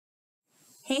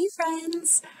Hey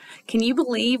friends! Can you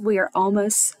believe we are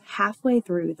almost halfway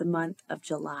through the month of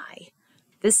July?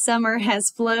 This summer has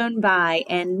flown by,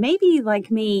 and maybe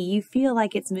like me, you feel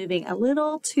like it's moving a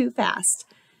little too fast.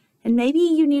 And maybe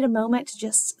you need a moment to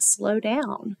just slow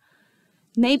down.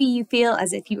 Maybe you feel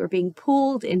as if you are being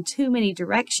pulled in too many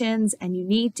directions and you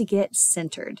need to get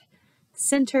centered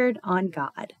on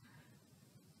God.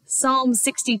 Psalm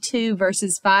 62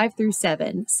 verses 5 through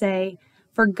 7 say,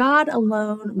 "For God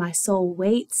alone my soul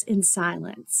waits in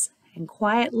silence and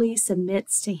quietly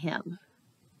submits to him.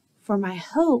 For my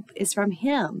hope is from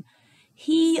him.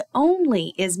 He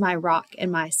only is my rock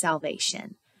and my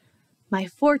salvation. My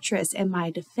fortress and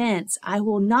my defense, I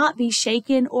will not be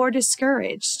shaken or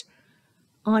discouraged.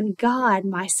 On God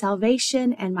my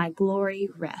salvation and my glory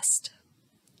rest.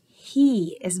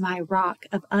 He is my rock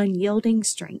of unyielding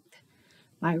strength.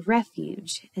 My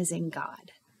refuge is in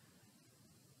God."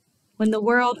 When the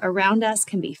world around us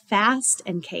can be fast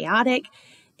and chaotic,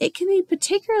 it can be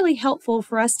particularly helpful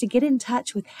for us to get in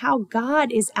touch with how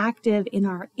God is active in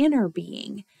our inner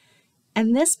being.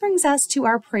 And this brings us to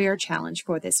our prayer challenge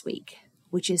for this week,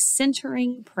 which is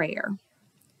centering prayer.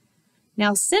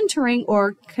 Now, centering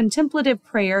or contemplative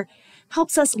prayer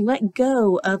helps us let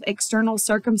go of external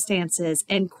circumstances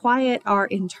and quiet our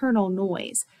internal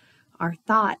noise, our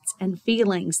thoughts and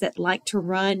feelings that like to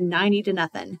run 90 to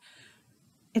nothing.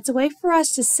 It's a way for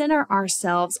us to center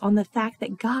ourselves on the fact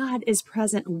that God is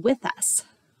present with us,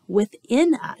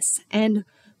 within us, and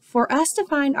for us to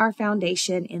find our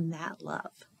foundation in that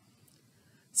love.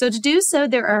 So to do so,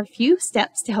 there are a few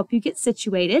steps to help you get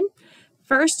situated.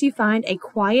 First, you find a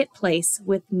quiet place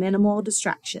with minimal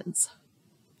distractions.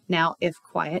 Now, if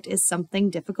quiet is something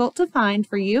difficult to find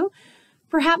for you,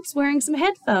 perhaps wearing some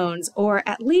headphones or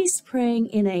at least praying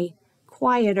in a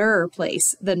quieter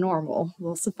place than normal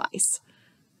will suffice.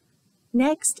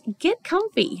 Next, get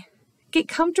comfy. Get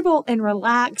comfortable and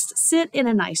relaxed. Sit in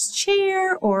a nice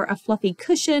chair or a fluffy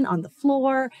cushion on the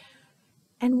floor.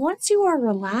 And once you are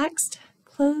relaxed,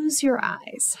 close your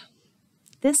eyes.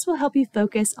 This will help you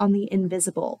focus on the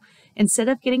invisible instead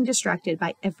of getting distracted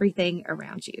by everything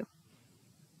around you.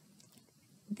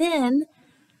 Then,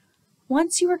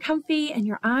 once you are comfy and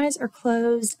your eyes are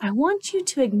closed, I want you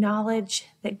to acknowledge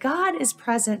that God is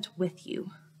present with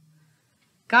you.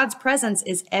 God's presence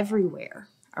is everywhere,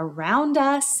 around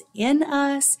us, in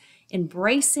us,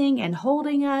 embracing and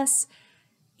holding us.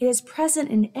 It is present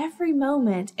in every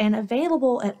moment and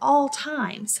available at all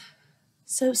times.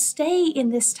 So stay in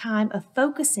this time of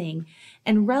focusing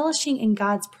and relishing in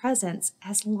God's presence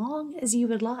as long as you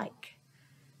would like.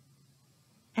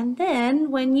 And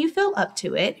then, when you feel up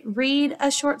to it, read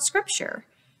a short scripture,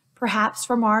 perhaps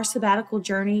from our sabbatical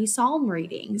journey psalm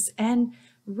readings, and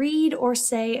read or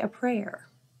say a prayer.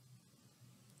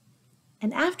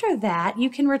 And after that,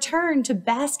 you can return to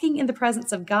basking in the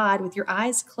presence of God with your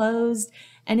eyes closed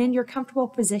and in your comfortable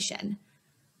position.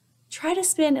 Try to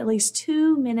spend at least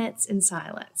 2 minutes in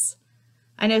silence.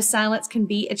 I know silence can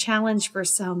be a challenge for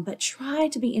some, but try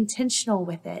to be intentional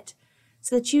with it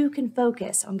so that you can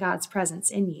focus on God's presence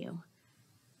in you.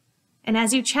 And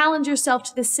as you challenge yourself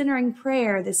to this centering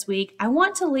prayer this week, I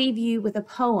want to leave you with a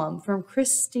poem from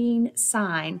Christine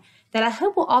Sign that I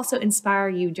hope will also inspire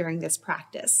you during this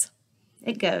practice.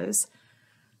 It goes,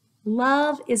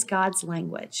 "Love is God's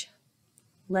language.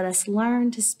 Let us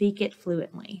learn to speak it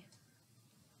fluently.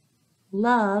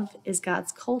 Love is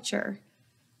God's culture.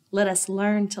 Let us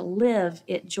learn to live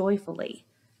it joyfully.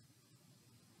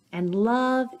 And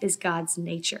love is God's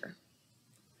nature.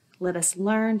 Let us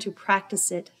learn to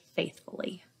practice it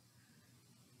faithfully."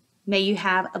 May you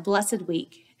have a blessed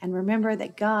week, and remember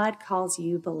that God calls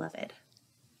you beloved.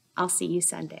 I'll see you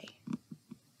Sunday.